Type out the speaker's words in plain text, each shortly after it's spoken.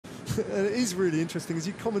And it is really interesting, as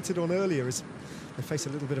you commented on earlier, as they face a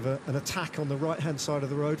little bit of an attack on the right-hand side of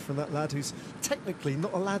the road from that lad who's technically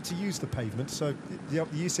not allowed to use the pavement. So the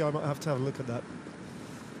UCI might have to have a look at that.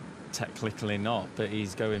 Technically not, but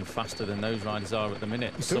he's going faster than those riders are at the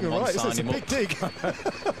minute. He's doing all right, it's a big dig.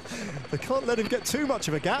 They can't let him get too much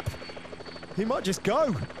of a gap. He might just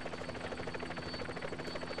go.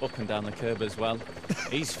 Up and down the curb as well.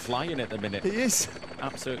 He's flying at the minute. He is.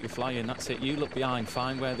 Absolutely flying. That's it. You look behind,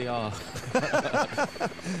 find where they are.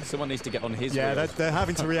 Someone needs to get on his wheel. They're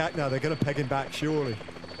having to react now. They're going to peg him back, surely.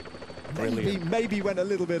 Maybe went a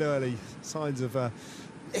little bit early. Signs of a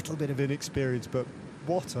little bit of inexperience, but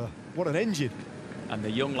what an engine. And the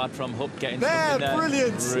young lad from Hub getting there.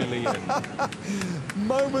 Brilliant. Brilliant.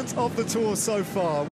 Moment of the tour so far.